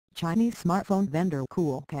Chinese smartphone vendor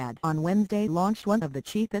Coolpad on Wednesday launched one of the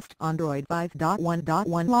cheapest Android 5.1.1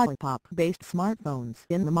 Lollipop-based smartphones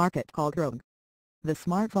in the market called Rogue. The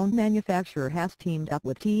smartphone manufacturer has teamed up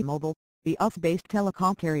with T-Mobile, the US-based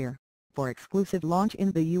telecom carrier, for exclusive launch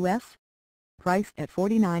in the US. Priced at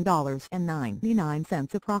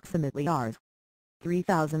 $49.99 approximately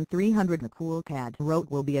 $3,300, the Coolpad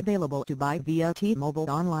Rogue will be available to buy via T-Mobile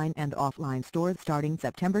online and offline stores starting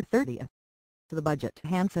September 30th. The budget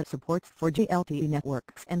handset supports 4G LTE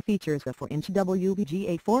networks and features a 4-inch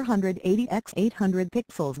WVGA 480x800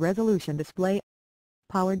 pixels resolution display.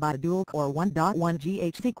 Powered by a dual-core 1.1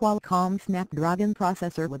 GHz Qualcomm Snapdragon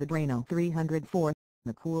processor with Adreno 304,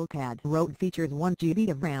 the Coolpad Rogue features 1 GB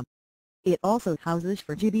of RAM. It also houses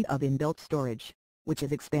 4 GB of inbuilt storage, which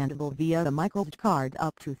is expandable via a microSD card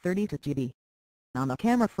up to 32 GB. On the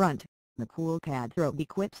camera front, the Coolpad Rogue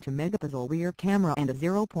equips 2 megapixel rear camera and a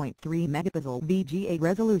 0.3 megapixel VGA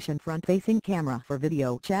resolution front-facing camera for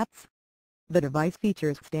video chats. The device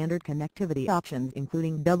features standard connectivity options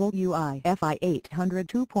including Wi-Fi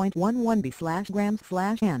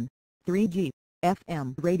 802.11b/g/N, 3G,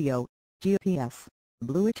 FM radio, GPS,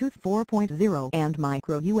 Bluetooth 4.0 and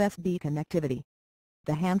micro USB connectivity.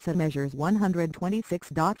 The handset measures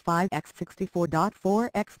 126.5 x 64.4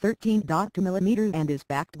 x 13.2 mm and is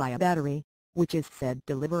backed by a battery, which is said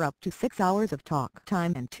to deliver up to 6 hours of talk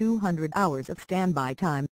time and 200 hours of standby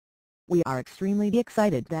time. We are extremely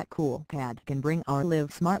excited that Coolpad can bring our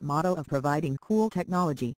Live Smart motto of providing cool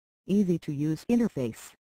technology, easy-to-use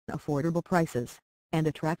interface, affordable prices, and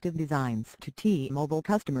attractive designs to T-Mobile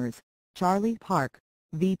customers, Charlie Park,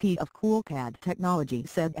 VP of Coolpad Technology,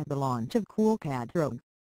 said at the launch of Coolpad Rogue.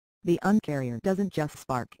 The Un-carrier doesn't just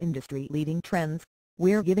spark industry-leading trends,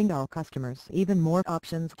 we're giving our customers even more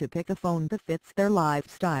options to pick a phone that fits their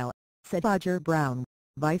lifestyle, said Roger Brown,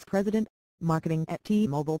 Vice President, Marketing at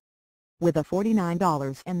T-Mobile. With a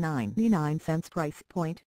 $49.99 price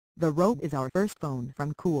point, the Rogue is our first phone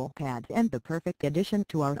from Coolpad and the perfect addition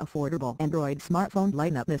to our affordable Android smartphone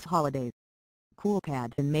lineup this holiday.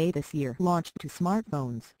 Coolpad in May this year launched 2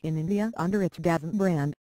 smartphones in India under its DAZN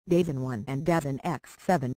brand, DAZN 1 and DAZN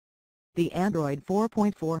X7. The Android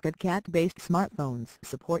 4.4 KitKat-based smartphones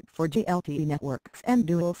support 4G LTE networks and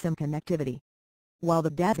dual SIM connectivity. While the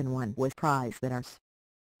DAZN 1 was priced at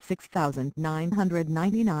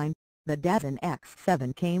 $6,999, the DAZN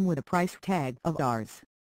X7 came with a price tag of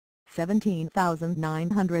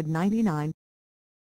 $17,999.